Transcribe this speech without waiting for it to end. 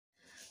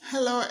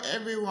Hello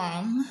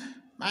everyone,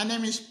 my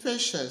name is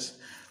Precious.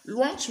 We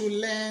want to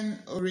learn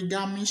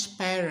Origami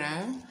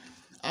Spiral.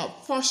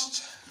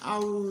 First, I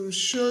will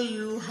show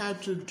you how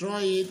to draw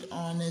it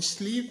on a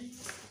sleeve.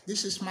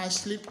 This is my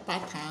sleeve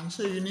pattern,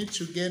 so you need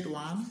to get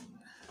one.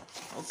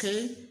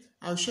 Okay,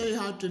 I'll show you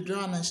how to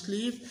draw on a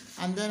sleeve,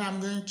 and then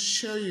I'm going to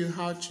show you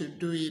how to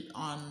do it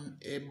on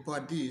a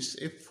bodice,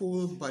 a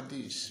full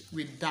bodice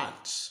with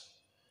dots.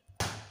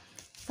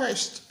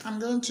 First, I'm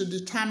going to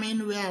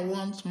determine where I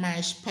want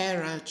my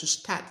spiral to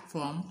start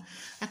from.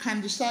 I can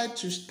decide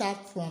to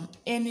start from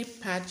any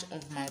part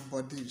of my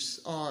bodice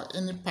or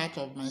any part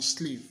of my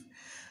sleeve.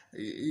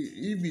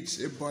 If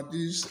it's a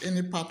bodice,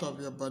 any part of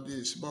your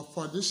bodice. But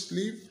for this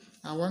sleeve,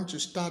 I want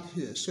to start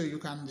here. So you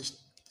can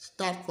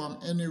start from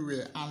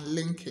anywhere and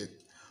link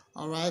it.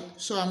 Alright,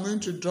 so I'm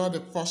going to draw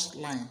the first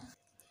line.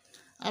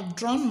 I've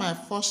drawn my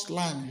first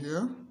line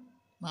here,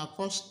 my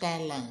first star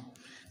line.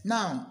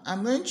 Now,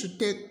 I'm going to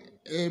take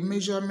a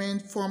measurement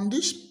from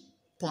this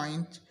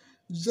point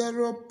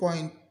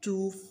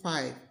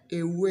 0.25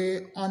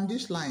 away on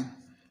this line,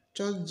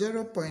 just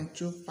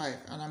 0.25,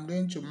 and I'm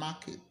going to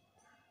mark it.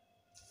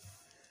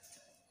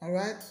 All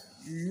right,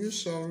 you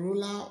use your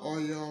ruler or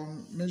your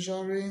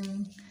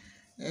measuring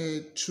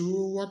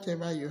tool,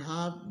 whatever you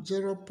have,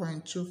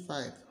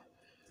 0.25,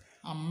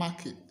 and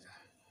mark it.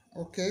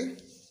 Okay,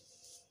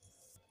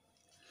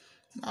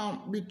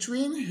 now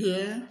between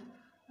here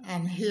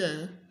and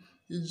here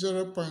is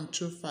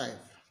 0.25.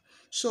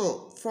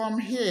 So from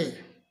here,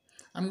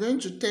 I'm going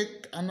to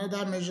take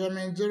another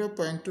measurement,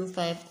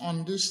 0.25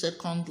 on this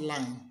second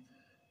line,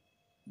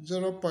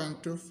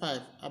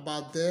 0.25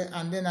 about there,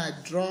 and then I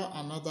draw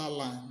another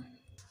line.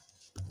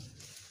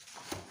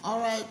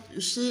 All right,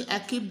 you see, I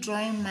keep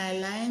drawing my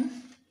line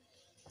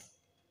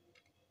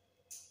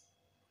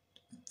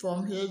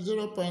from here,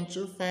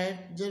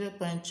 0.25,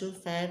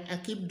 0.25. I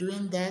keep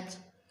doing that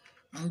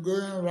and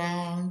going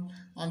around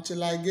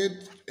until I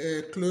get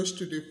close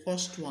to the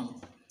first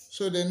one.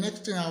 So the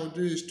next thing I will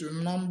do is to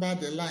number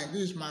the line.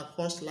 This is my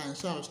first line,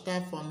 so I'll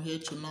start from here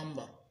to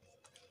number.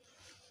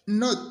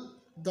 Note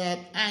that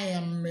I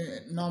am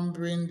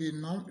numbering the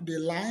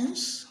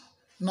lines,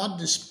 not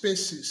the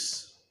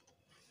spaces.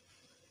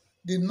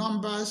 The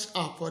numbers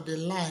are for the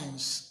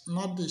lines,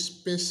 not the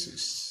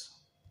spaces.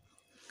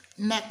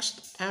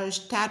 Next, I will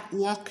start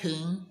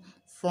working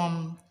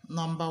from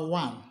number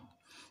 1.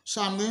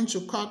 So I'm going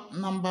to cut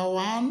number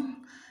 1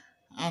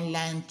 and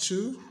line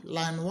 2,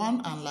 line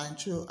 1 and line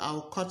 2.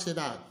 I'll cut it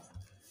out.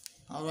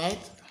 All right,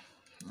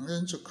 I'm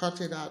going to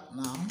cut it out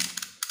now.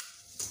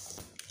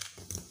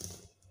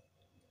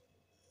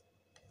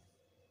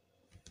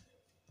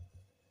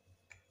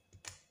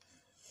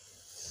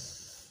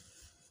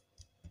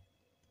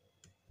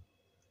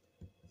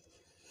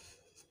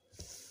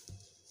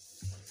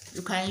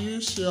 You can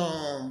use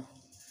your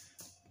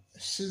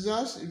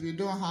scissors if you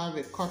don't have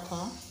a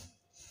cutter.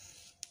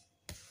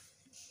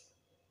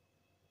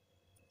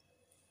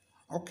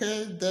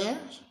 Okay, there.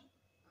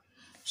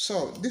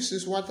 So this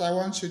is what I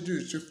want to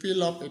do to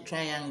fill up a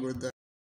triangle there.